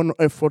our own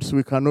efforts,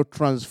 we cannot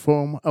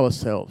transform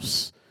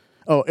ourselves.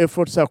 Our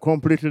efforts are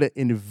completely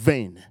in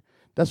vain.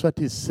 That's what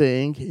he's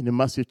saying in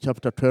Matthew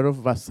chapter 12,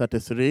 verse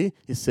 33.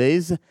 He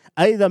says,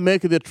 either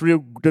make the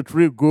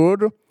tree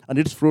good and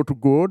its fruit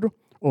good,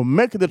 or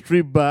make the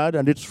tree bad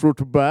and its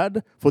fruit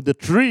bad, for the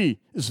tree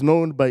is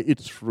known by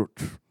its fruit.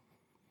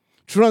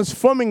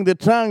 Transforming the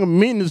tongue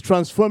means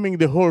transforming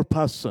the whole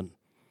person.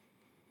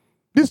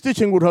 This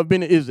teaching would have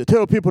been easy.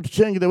 Tell people to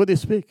change the way they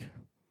speak.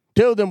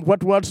 Tell them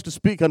what words to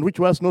speak and which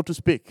words not to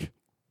speak.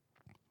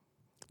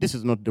 This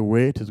is not the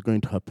way it is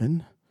going to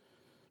happen,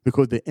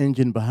 because the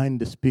engine behind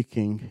the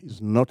speaking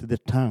is not the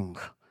tongue,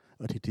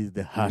 but it is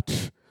the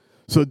heart.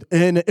 So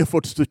any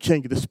efforts to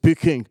change the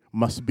speaking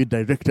must be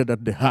directed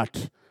at the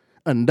heart.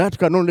 And that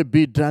can only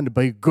be done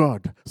by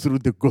God through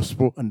the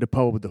gospel and the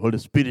power of the Holy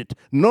Spirit.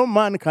 No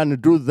man can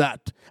do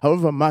that.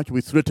 However much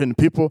we threaten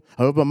people,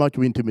 however much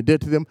we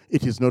intimidate them,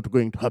 it is not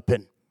going to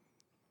happen.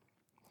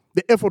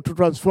 The effort to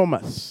transform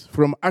us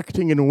from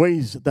acting in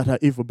ways that are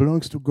evil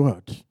belongs to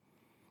God.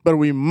 But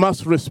we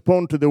must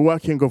respond to the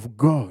working of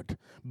God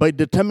by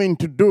determining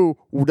to do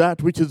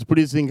that which is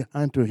pleasing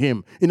unto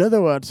him. In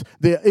other words,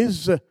 there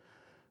is,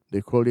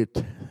 they call it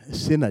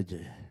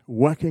synergy,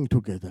 working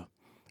together.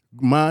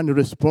 Man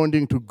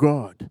responding to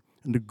God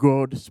and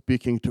God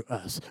speaking to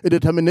us. A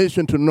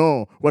determination to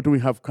know what we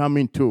have come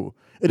into.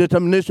 A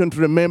determination to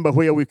remember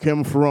where we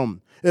came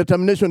from. A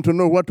determination to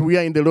know what we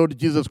are in the Lord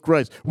Jesus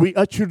Christ. We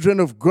are children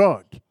of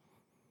God.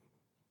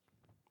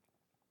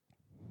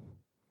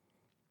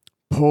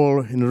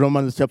 Paul in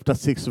Romans chapter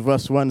 6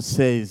 verse 1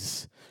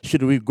 says,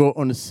 should we go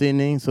on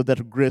sinning so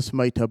that grace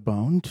might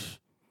abound?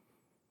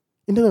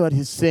 In other words,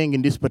 he's saying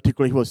in this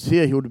particular,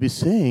 he would be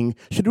saying,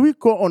 should we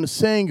go on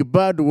saying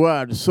bad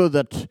words so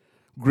that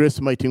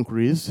grace might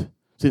increase?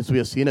 Since we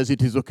are sinners,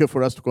 it is okay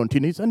for us to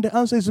continue. And the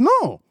answer is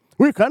no.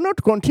 We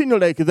cannot continue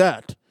like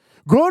that.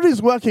 God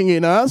is working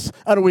in us,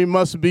 and we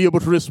must be able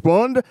to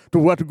respond to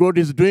what God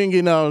is doing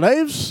in our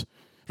lives,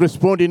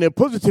 respond in a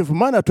positive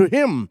manner to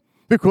him,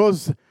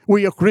 because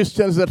we are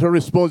Christians that are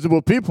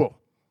responsible people.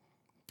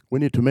 We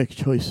need to make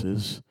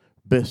choices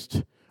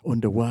based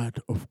on the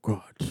word of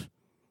God.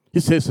 He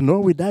says, no,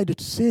 we died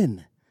to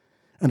sin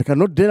and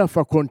cannot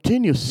therefore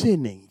continue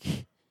sinning.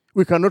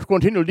 We cannot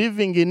continue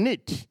living in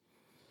it.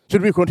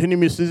 Should we continue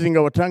misusing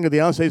our tongue?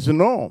 The answer is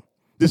no.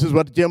 This is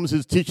what James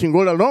is teaching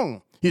all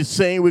along. He's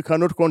saying we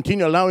cannot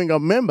continue allowing our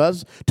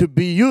members to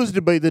be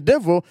used by the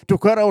devil to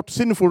carry out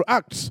sinful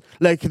acts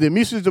like the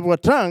misuse of our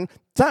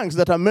tongues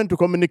that are meant to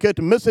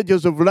communicate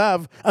messages of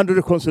love and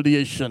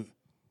reconciliation.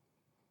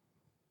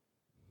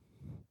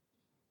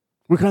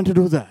 We can't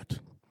do that.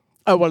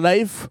 Our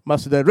life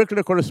must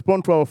directly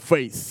correspond to our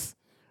faith.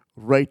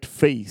 Right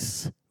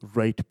faith,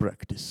 right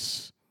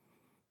practice.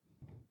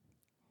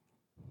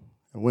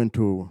 I went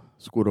to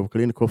School of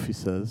Clinical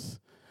Officers,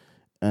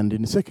 and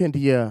in the second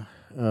year,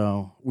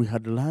 we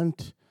had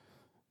learned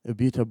a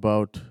bit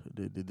about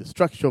the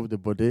structure of the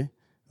body,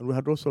 and we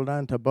had also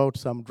learned about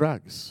some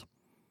drugs.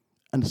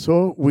 And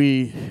so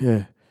we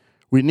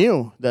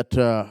knew that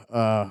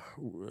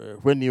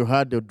when you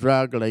had a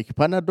drug like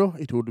Panadol,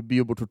 it would be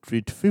able to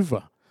treat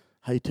fever,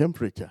 high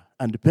temperature,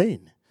 and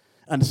pain.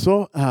 And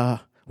so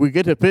we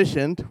get a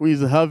patient who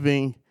is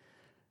having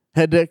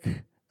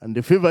headache, and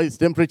the fever, his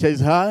temperature is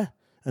high,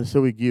 and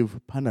so we give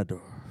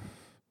Panadol.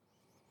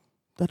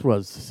 That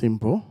was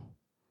simple,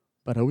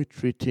 but are we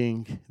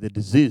treating the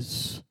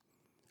disease?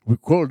 We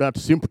call that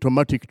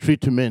symptomatic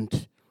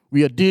treatment.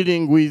 We are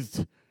dealing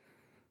with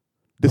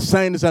the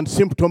signs and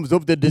symptoms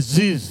of the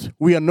disease.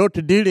 We are not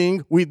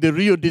dealing with the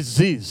real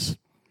disease.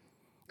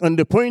 And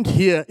the point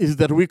here is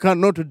that we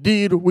cannot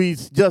deal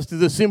with just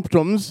the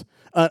symptoms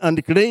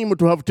and claim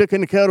to have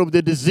taken care of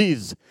the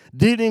disease.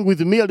 Dealing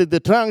with merely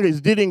the tongue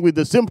is dealing with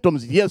the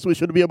symptoms. Yes, we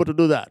should be able to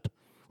do that.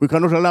 We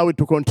cannot allow it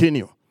to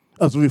continue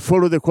as we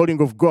follow the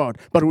calling of God.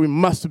 But we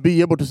must be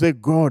able to say,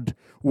 God,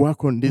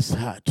 work on this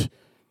heart.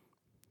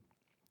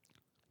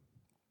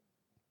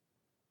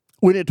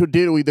 We need to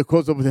deal with the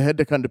cause of the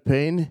headache and the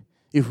pain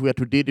if we are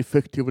to deal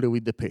effectively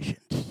with the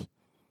patient.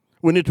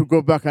 We need to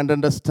go back and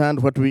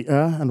understand what we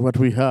are and what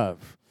we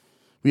have.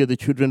 We are the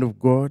children of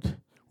God.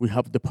 We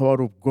have the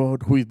power of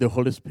God, who is the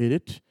Holy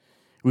Spirit.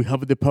 We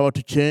have the power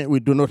to change. We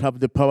do not have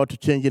the power to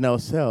change in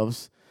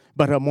ourselves,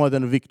 but are more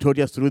than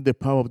victorious through the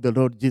power of the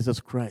Lord Jesus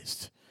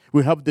Christ.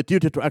 We have the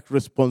duty to act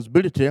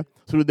responsibility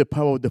through the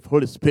power of the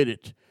Holy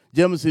Spirit.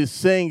 James is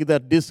saying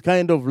that this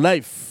kind of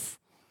life,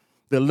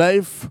 the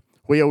life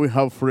where we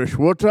have fresh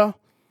water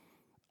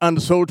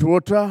and salt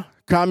water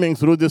coming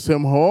through the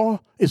same hole,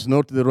 is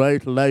not the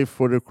right life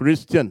for a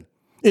Christian.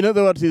 In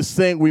other words, he's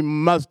saying we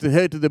must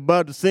hate the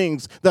bad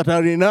things that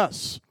are in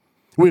us.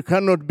 We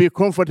cannot be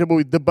comfortable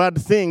with the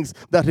bad things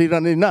that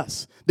are in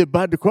us. The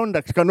bad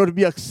conduct cannot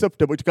be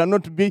acceptable. It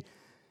cannot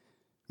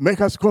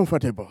make us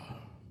comfortable.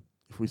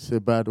 If we say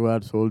bad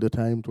words all the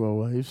time to our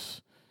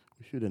wives,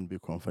 we shouldn't be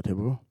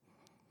comfortable.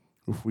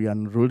 If we are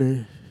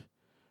unruly,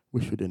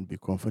 we shouldn't be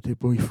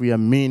comfortable. If we are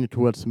mean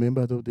towards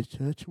members of the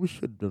church, we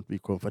should not be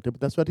comfortable.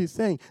 That's what he's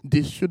saying.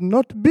 This should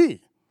not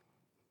be.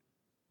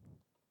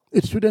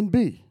 It shouldn't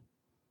be.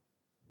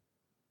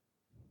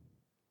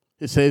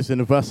 He says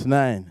in verse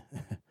 9,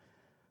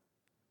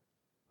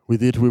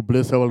 with it we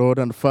bless our Lord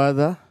and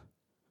Father,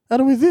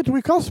 and with it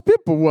we curse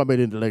people who are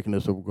made in the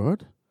likeness of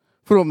God.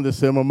 From the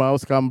same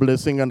mouth come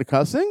blessing and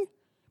cursing.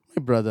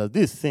 My brother,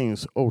 these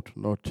things ought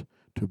not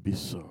to be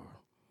so.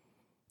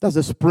 Does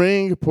a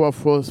spring pour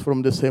forth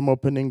from the same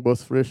opening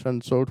both fresh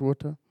and salt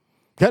water?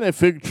 Can a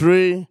fig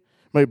tree,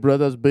 my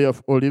brothers, bear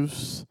of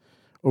olives,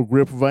 or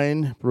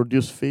grapevine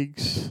produce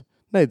figs?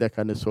 Neither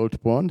can a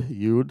salt pond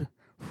yield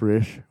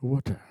fresh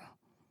water.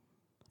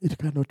 It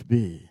cannot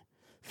be.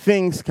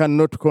 Things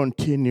cannot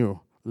continue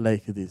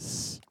like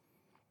this.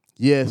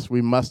 Yes,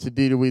 we must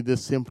deal with the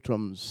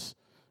symptoms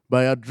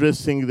by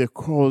addressing the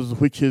cause,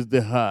 which is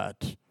the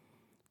heart.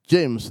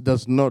 James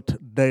does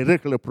not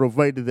directly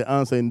provide the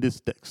answer in this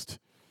text.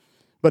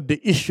 But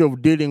the issue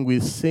of dealing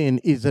with sin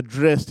is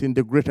addressed in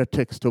the greater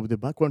text of the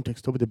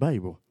context of the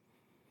Bible.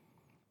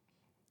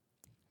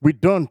 We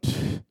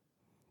don't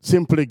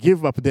simply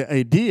give up the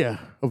idea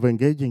of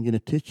engaging in a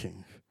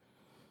teaching.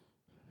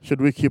 Should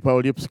we keep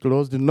our lips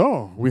closed?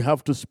 No, we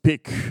have to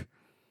speak.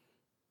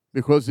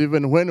 Because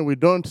even when we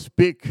don't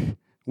speak,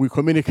 we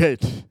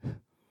communicate.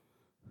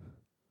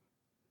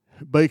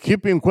 By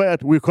keeping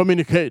quiet, we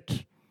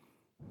communicate.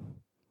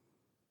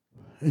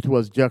 It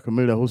was Jack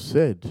Miller who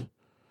said,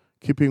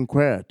 keeping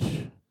quiet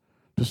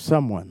to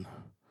someone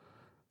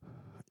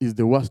is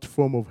the worst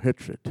form of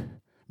hatred,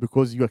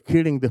 because you are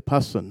killing the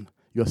person.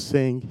 You are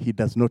saying he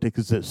does not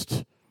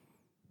exist.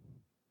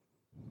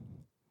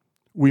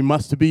 We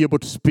must be able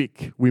to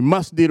speak. We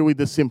must deal with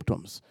the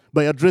symptoms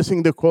by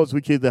addressing the cause,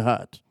 which is the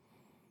heart.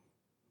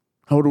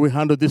 How do we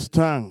handle this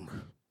tongue?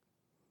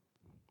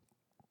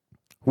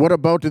 What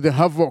about the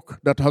havoc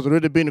that has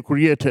already been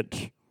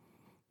created?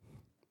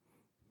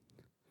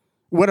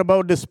 What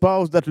about the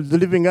spouse that is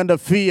living under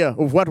fear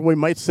of what we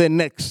might say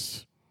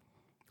next?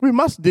 We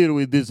must deal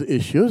with these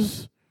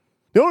issues.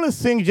 The only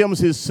thing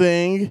James is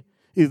saying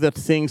is that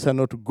things are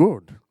not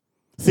good.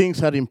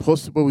 Things are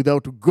impossible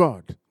without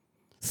God.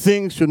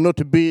 Things should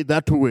not be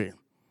that way.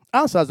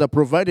 Answers are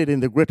provided in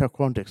the greater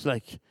context,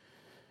 like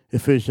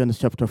Ephesians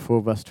chapter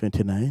 4, verse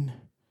 29,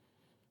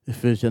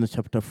 Ephesians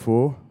chapter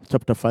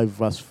 5,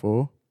 verse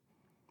 4,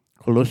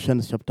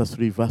 Colossians chapter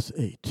 3, verse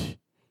 8.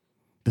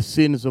 The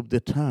sins of the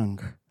tongue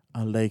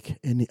are like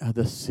any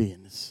other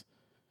sins.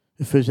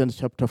 Ephesians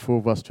chapter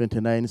 4, verse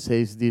 29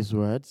 says these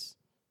words.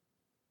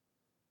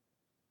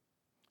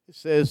 It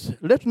says,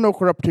 let no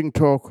corrupting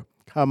talk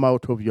come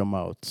out of your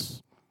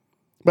mouths,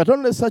 but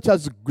only such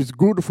as is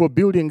good for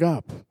building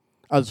up,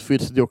 as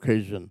fits the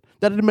occasion,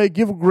 that it may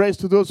give grace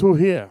to those who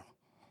hear.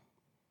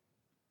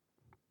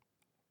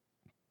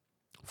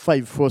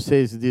 5:4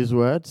 says these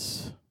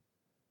words.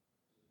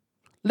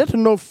 Let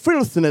no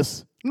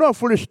filthiness, no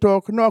foolish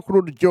talk, no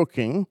crude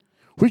joking,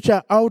 which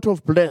are out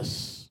of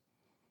place,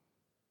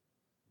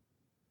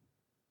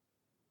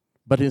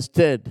 but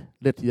instead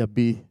let there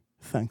be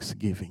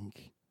thanksgiving.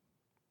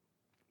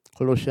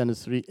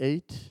 Colossians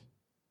 3:8.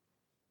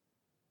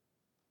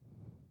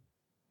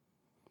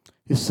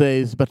 He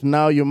says, but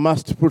now you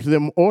must put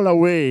them all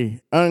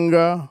away,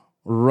 anger,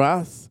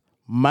 wrath,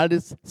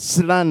 malice,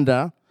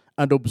 slander,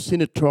 and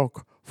obscene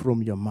talk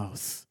from your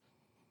mouth.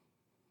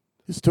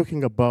 He's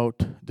talking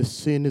about the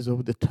sins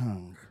of the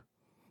tongue,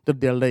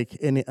 that they are like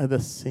any other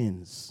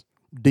sins.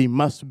 They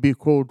must be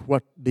called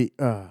what they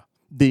are.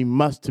 They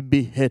must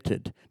be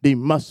hated. They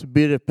must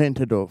be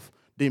repented of.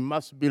 They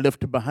must be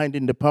left behind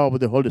in the power of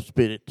the Holy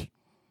Spirit.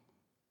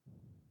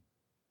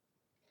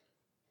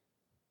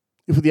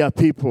 If there are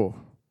people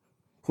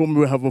whom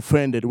we have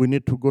offended, we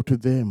need to go to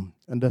them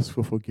and ask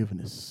for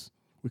forgiveness.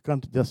 We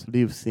can't just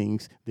leave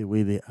things the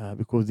way they are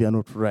because they are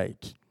not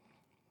right.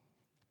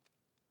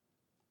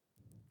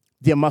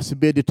 There must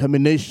be a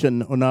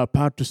determination on our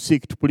part to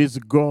seek to please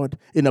God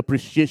in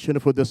appreciation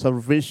for the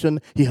salvation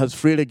He has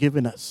freely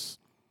given us.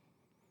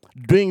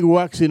 Doing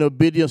works in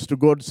obedience to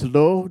God's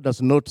law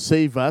does not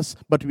save us,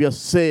 but we are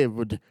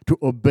saved to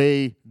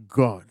obey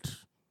God.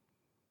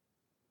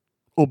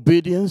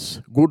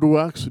 Obedience, good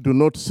works do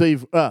not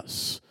save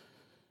us,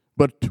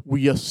 but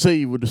we are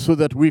saved so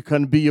that we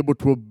can be able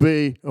to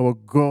obey our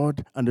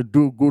God and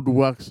do good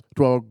works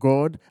to our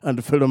God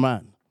and fellow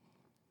man,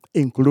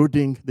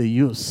 including the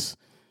use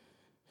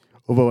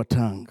of our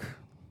tongue.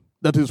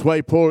 That is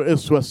why Paul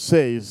elsewhere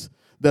says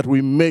that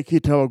we make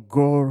it our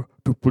goal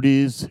to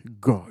please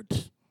God.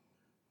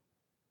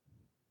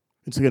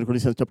 In 2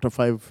 Corinthians chapter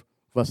 5,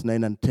 verse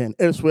 9 and 10,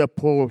 elsewhere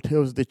Paul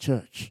tells the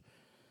church,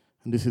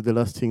 and this is the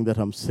last thing that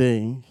I'm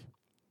saying,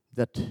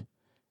 that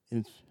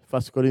in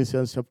 1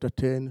 Corinthians chapter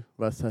 10,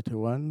 verse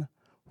 31,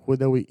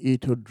 whether we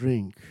eat or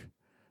drink,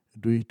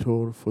 do it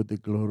all for the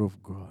glory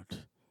of God.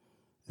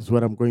 This is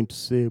what I'm going to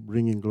say,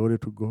 bringing glory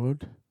to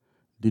God.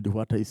 Did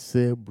what I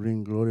say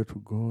bring glory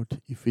to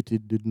God? If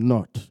it did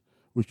not,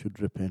 we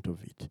should repent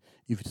of it.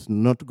 If it's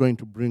not going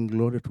to bring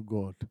glory to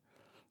God,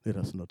 let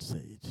us not say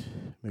it.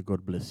 May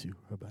God bless you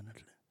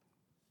abundantly.